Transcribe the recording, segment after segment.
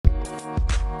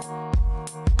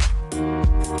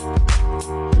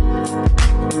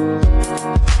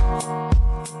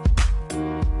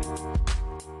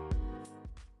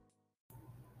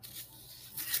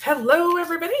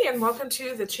and welcome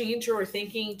to the Change Your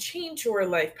Thinking, Change Your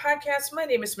Life podcast. My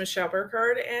name is Michelle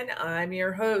Burkhardt, and I'm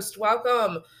your host.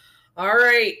 Welcome. All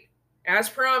right, as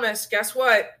promised, guess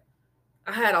what?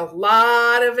 I had a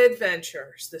lot of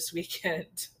adventures this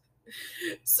weekend.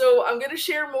 So I'm going to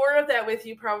share more of that with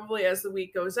you probably as the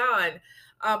week goes on.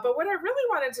 But what I really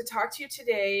wanted to talk to you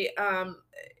today,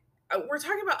 we're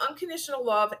talking about unconditional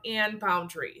love and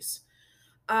boundaries.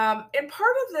 And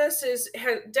part of this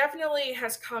definitely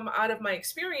has come out of my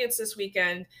experience this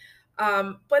weekend,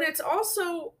 but it's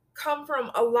also come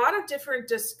from a lot of different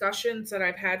discussions that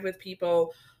I've had with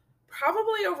people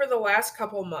probably over the last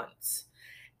couple months.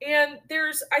 And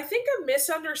there's, I think, a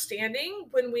misunderstanding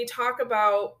when we talk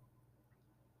about,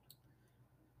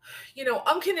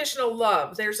 unconditional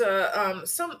love. There's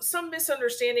some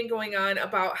misunderstanding going on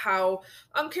about how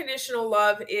unconditional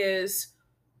love is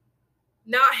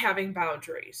not having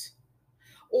boundaries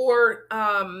or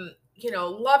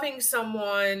loving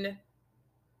someone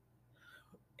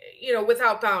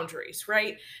without boundaries,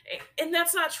 right? And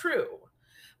that's not true.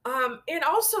 And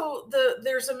also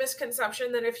there's a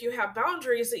misconception that if you have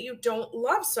boundaries that you don't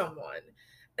love someone,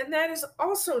 and that is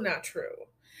also not true.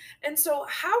 And so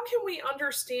how can we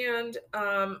understand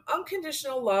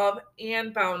unconditional love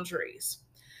and boundaries?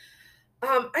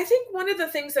 I think one of the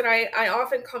things that I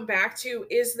often come back to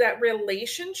is that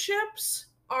relationships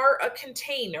are a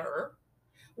container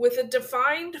with a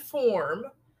defined form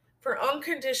for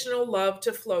unconditional love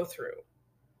to flow through.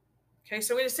 Okay,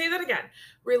 so I'm going to say that again.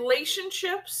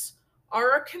 Relationships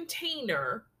are a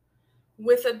container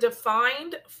with a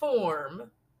defined form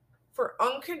for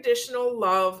unconditional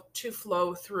love to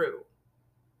flow through.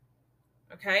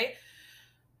 Okay,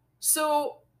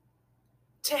 so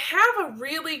to have a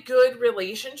really good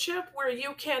relationship where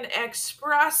you can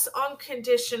express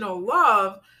unconditional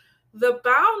love, the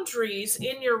boundaries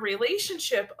in your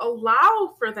relationship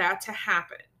allow for that to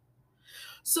happen.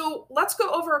 So let's go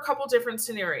over a couple different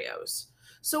scenarios.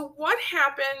 So what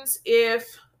happens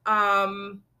if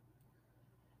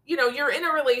you're in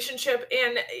a relationship,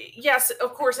 and yes,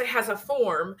 of course it has a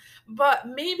form, but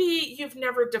maybe you've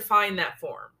never defined that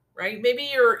form, right? Maybe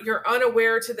you're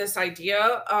unaware to this idea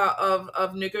of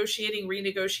renegotiating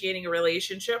a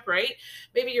relationship, right?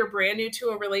 Maybe you're brand new to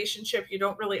a relationship, you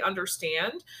don't really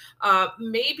understand.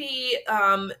 Maybe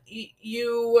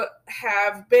you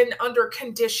have been under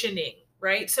conditioning,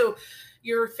 right? So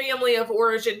your family of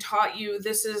origin taught you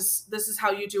this is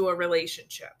how you do a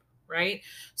relationship, right?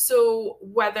 So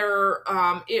whether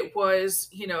it was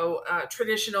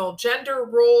traditional gender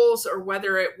roles, or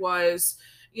whether it was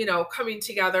coming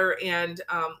together, and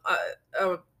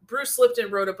Bruce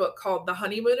Lipton wrote a book called The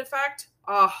Honeymoon Effect.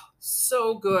 Oh,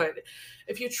 so good.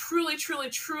 If you truly, truly,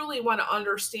 truly want to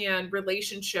understand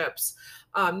relationships,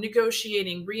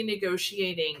 negotiating,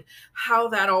 renegotiating, how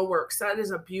that all works, that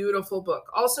is a beautiful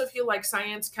book. Also, if you like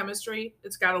science, chemistry,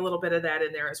 it's got a little bit of that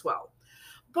in there as well.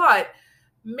 But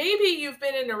maybe you've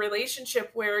been in a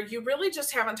relationship where you really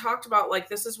just haven't talked about, like,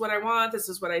 this is what I want, this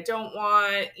is what I don't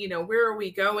want, where are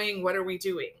we going, what are we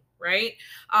doing, right?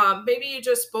 Maybe you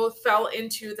just both fell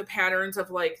into the patterns of,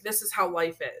 like, this is how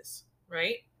life is,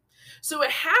 right? So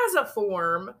it has a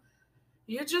form,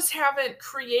 you just haven't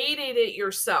created it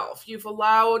yourself. You've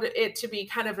allowed it to be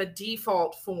kind of a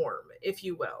default form, if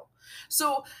you will.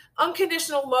 So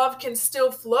unconditional love can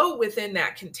still flow within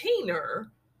that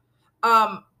container,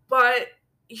 but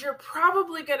you're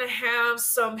probably going to have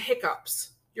some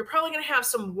hiccups. You're probably going to have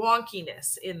some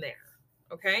wonkiness in there,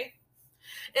 okay?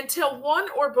 Until one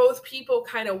or both people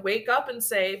kind of wake up and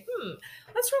say,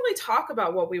 let's really talk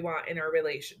about what we want in our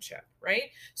relationship, right?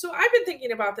 So I've been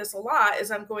thinking about this a lot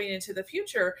as I'm going into the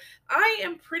future. I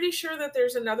am pretty sure that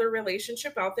there's another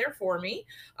relationship out there for me.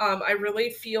 I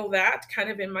really feel that kind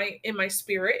of in my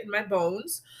spirit, in my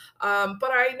bones.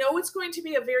 But I know it's going to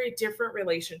be a very different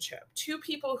relationship. Two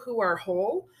people who are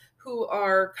whole, who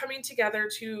are coming together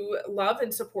to love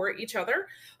and support each other,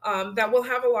 that will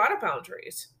have a lot of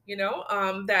boundaries,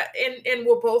 that and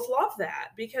we'll both love that,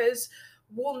 because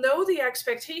we'll know the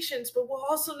expectations, but we'll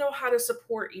also know how to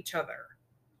support each other.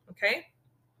 Okay.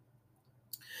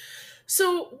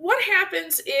 So what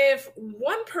happens if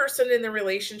one person in the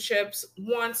relationships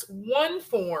wants one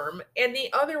form and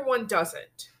the other one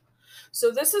doesn't? So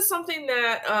this is something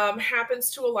that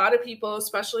happens to a lot of people,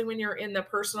 especially when you're in the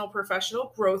personal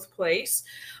professional growth place,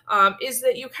 is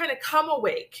that you kind of come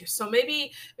awake. So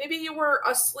maybe you were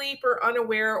asleep or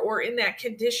unaware or in that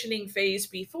conditioning phase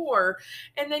before,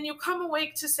 and then you come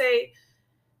awake to say,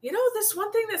 this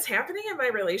one thing that's happening in my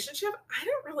relationship, I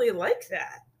don't really like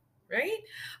that, right?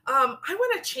 I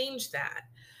want to change that.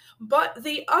 But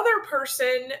the other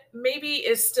person maybe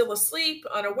is still asleep,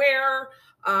 unaware,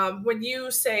 When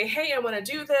you say, "Hey, I want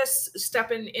to do this,"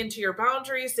 stepping into your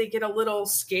boundaries, they get a little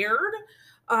scared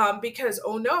because,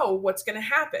 oh no, what's going to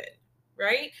happen?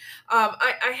 Right.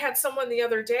 I had someone the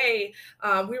other day,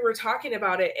 we were talking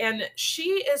about it, and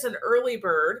she is an early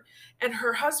bird, and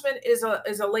her husband is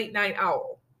a late night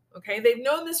owl. Okay. They've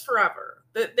known this forever.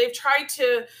 They've tried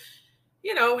to,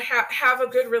 have a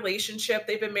good relationship.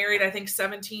 They've been married, I think,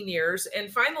 17 years.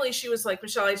 And finally, she was like,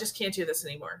 "Michelle, I just can't do this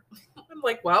anymore." I'm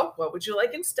like, "Well, what would you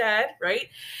like instead?" Right.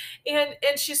 And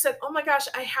she said, "Oh my gosh,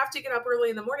 I have to get up early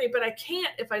in the morning, but I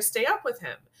can't if I stay up with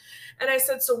him." And I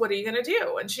said, "So what are you going to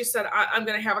do?" And she said, I'm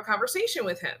going to have a conversation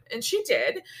with him. And she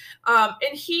did.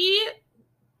 And he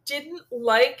didn't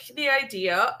like the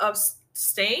idea of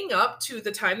staying up to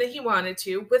the time that he wanted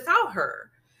to without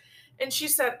her. And she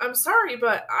said, "I'm sorry,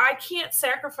 but I can't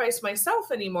sacrifice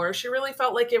myself anymore." She really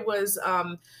felt like it was,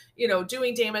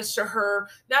 doing damage to her,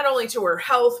 not only to her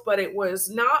health, but it was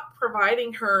not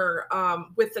providing her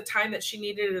with the time that she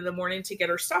needed in the morning to get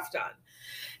her stuff done.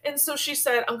 And so she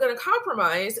said, "I'm going to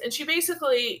compromise." And she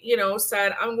basically,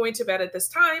 said, "I'm going to bed at this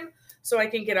time so I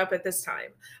can get up at this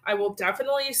time. I will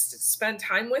definitely spend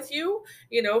time with you,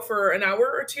 for an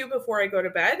hour or two before I go to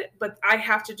bed, but I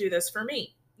have to do this for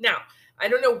me." Now, I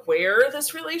don't know where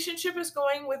this relationship is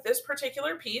going with this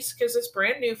particular piece because it's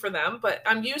brand new for them, but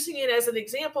I'm using it as an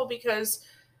example because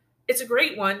it's a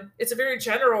great one. It's a very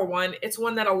general one. It's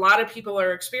one that a lot of people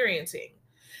are experiencing.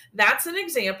 That's an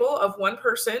example of one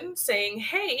person saying,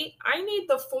 "Hey, I need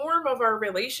the form of our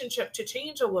relationship to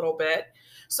change a little bit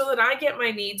so that I get my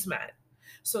needs met."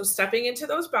 So stepping into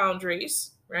those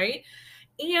boundaries, right?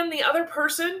 And the other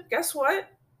person, guess what?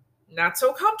 Not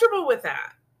so comfortable with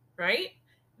that, right?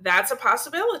 That's a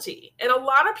possibility. And a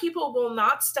lot of people will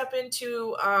not step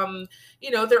into,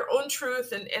 their own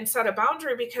truth and set a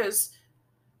boundary because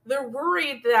they're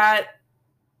worried that,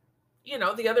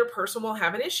 the other person will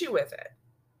have an issue with it.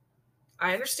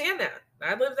 I understand that.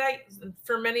 I lived that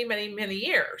for many, many, many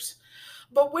years.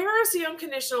 But where is the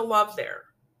unconditional love there?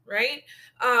 Right?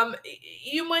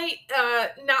 You might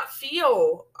not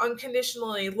feel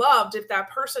unconditionally loved if that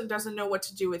person doesn't know what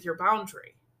to do with your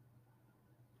boundary.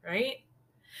 Right?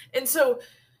 And so,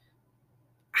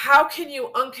 how can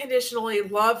you unconditionally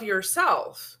love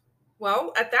yourself?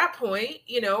 Well, at that point,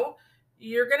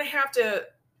 you're going to have to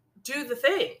do the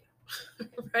thing.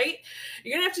 Right?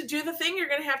 You're going to have to do the thing. You're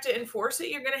going to have to enforce it.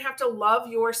 You're going to have to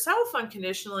love yourself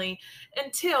unconditionally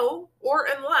until or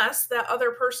unless that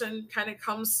other person kind of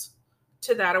comes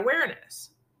to that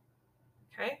awareness.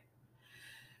 Okay.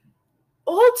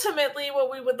 Ultimately, what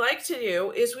we would like to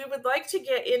do is we would like to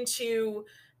get into,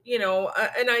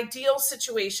 an ideal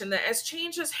situation that as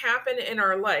changes happen in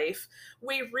our life,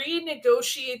 we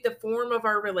renegotiate the form of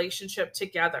our relationship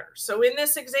together. So in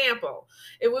this example,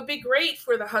 it would be great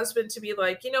for the husband to be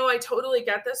like, "I totally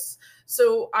get this.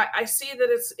 So I see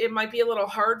that it might be a little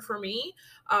hard for me,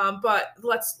 but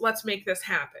let's make this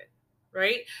happen."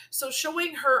 Right. So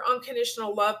showing her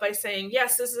unconditional love by saying,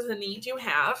 "Yes, this is a need you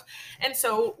have, and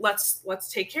so let's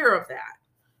take care of that."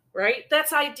 Right.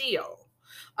 That's ideal.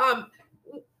 um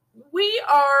we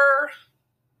are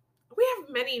we have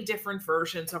many different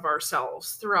versions of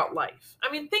ourselves throughout life.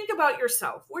 I mean, think about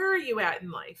yourself. Where are you at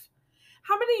in life?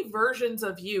 How many versions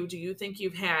of you do you think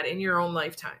you've had in your own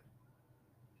lifetime?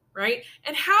 Right.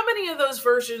 And how many of those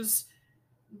versions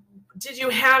did you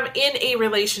have in a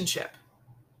relationship?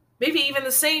 Maybe even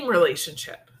the same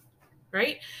relationship.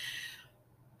 Right.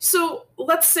 So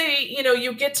let's say,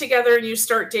 you get together and you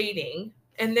start dating,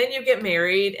 and then you get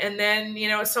married, and then,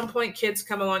 at some point kids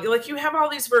come along. Like, you have all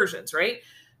these versions, right?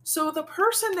 So the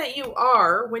person that you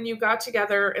are when you got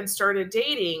together and started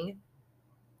dating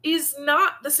is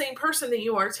not the same person that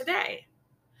you are today.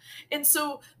 And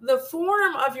so the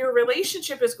form of your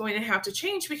relationship is going to have to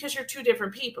change because you're two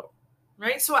different people.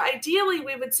 Right. So ideally,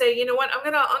 we would say, "You know what? I'm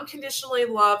going to unconditionally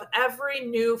love every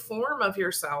new form of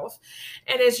yourself.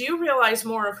 And as you realize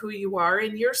more of who you are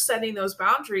and you're setting those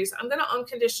boundaries, I'm going to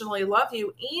unconditionally love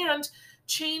you and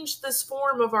change this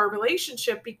form of our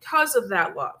relationship because of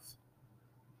that love."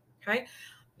 Okay.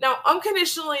 Now,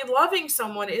 unconditionally loving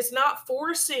someone is not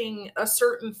forcing a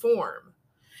certain form.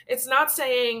 It's not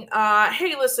saying,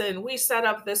 "Hey, listen, we set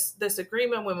up this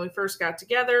agreement when we first got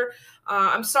together.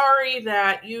 I'm sorry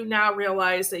that you now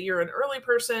realize that you're an early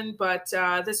person, but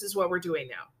this is what we're doing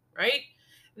now." Right?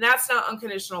 And that's not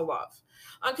unconditional love.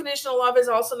 Unconditional love is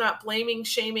also not blaming,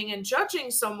 shaming, and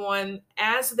judging someone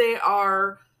as they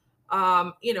are,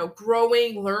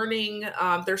 growing, learning.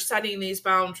 They're setting these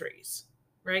boundaries.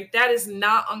 Right? That is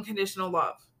not unconditional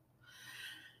love.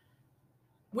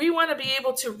 We want to be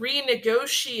able to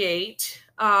renegotiate.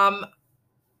 And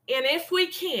if we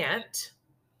can't,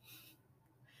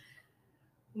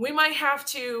 we might have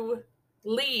to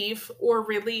leave or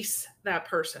release that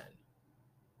person.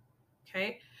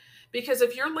 Okay. Because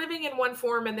if you're living in one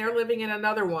form and they're living in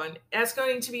another one, that's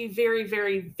going to be very,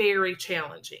 very, very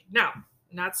challenging. Now, I'm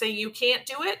not saying you can't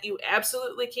do it. You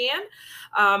absolutely can.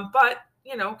 But,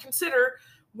 consider,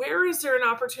 where is there an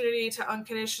opportunity to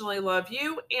unconditionally love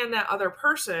you and that other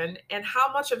person? And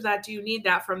how much of that do you need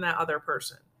that from that other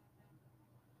person?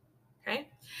 Okay.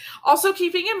 Also,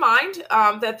 keeping in mind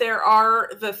that there are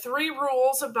the 3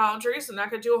 rules of boundaries. I'm not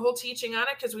going to do a whole teaching on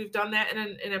it because we've done that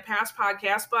in a past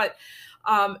podcast, but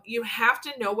you have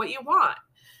to know what you want.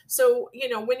 So,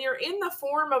 when you're in the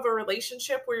form of a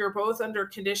relationship where you're both under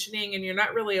conditioning and you're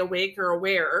not really awake or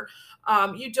aware,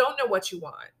 you don't know what you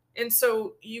want. And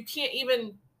so you can't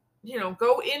even,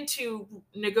 go into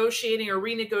negotiating or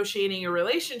renegotiating a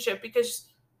relationship because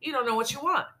you don't know what you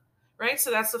want. Right.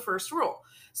 So that's the first rule.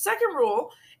 Second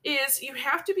rule is you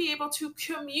have to be able to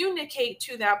communicate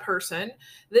to that person,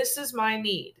 this is my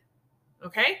need.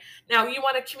 Okay. Now you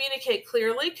want to communicate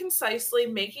clearly, concisely,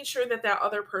 making sure that that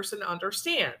other person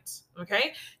understands.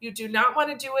 Okay. You do not want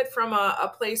to do it from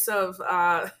a place of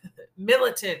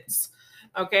militance.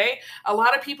 Okay. A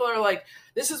lot of people are like,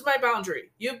 this is my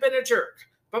boundary. You've been a jerk.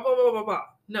 Blah, blah, blah, blah, blah.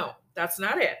 No, that's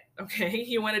not it. Okay.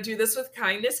 You want to do this with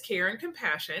kindness, care, and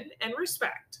compassion and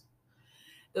respect.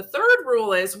 The third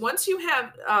rule is once you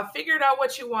have figured out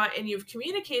what you want and you've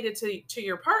communicated to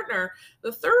your partner,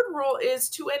 the third rule is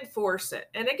to enforce it.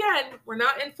 And again, we're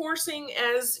not enforcing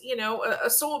as, a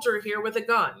soldier here with a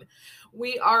gun.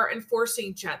 We are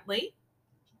enforcing gently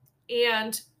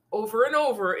and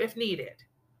over if needed.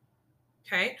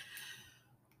 Okay.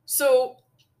 So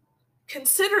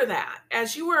consider that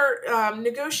as you are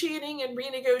negotiating and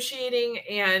renegotiating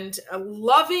and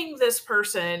loving this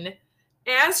person.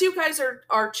 As you guys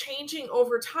are changing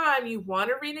over time, you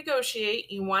want to renegotiate,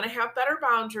 you want to have better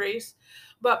boundaries,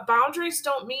 but boundaries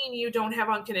don't mean you don't have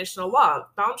unconditional love.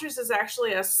 Boundaries is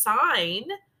actually a sign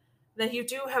that you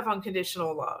do have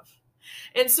unconditional love.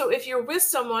 And so if you're with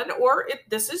someone, or if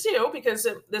this is you, because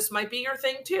this might be your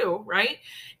thing too, right?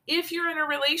 If you're in a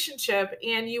relationship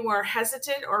and you are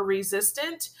hesitant or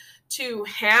resistant to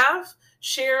have,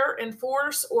 share,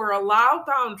 enforce, or allow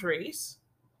boundaries,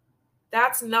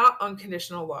 that's not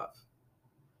unconditional love.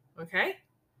 Okay.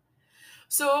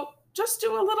 So just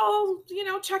do a little,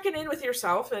 checking in with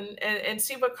yourself and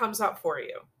see what comes up for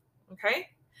you. Okay.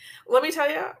 Let me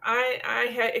tell you, I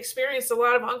had experienced a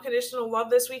lot of unconditional love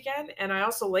this weekend, and I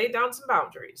also laid down some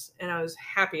boundaries, and I was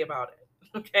happy about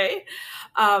it. Okay.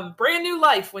 Brand new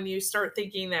life when you start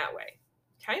thinking that way.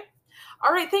 Okay.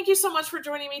 All right. Thank you so much for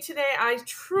joining me today. I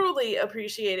truly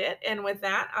appreciate it. And with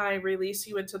that, I release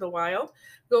you into the wild.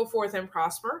 Go forth and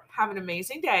prosper. Have an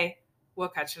amazing day. We'll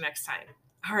catch you next time.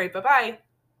 All right. Bye-bye.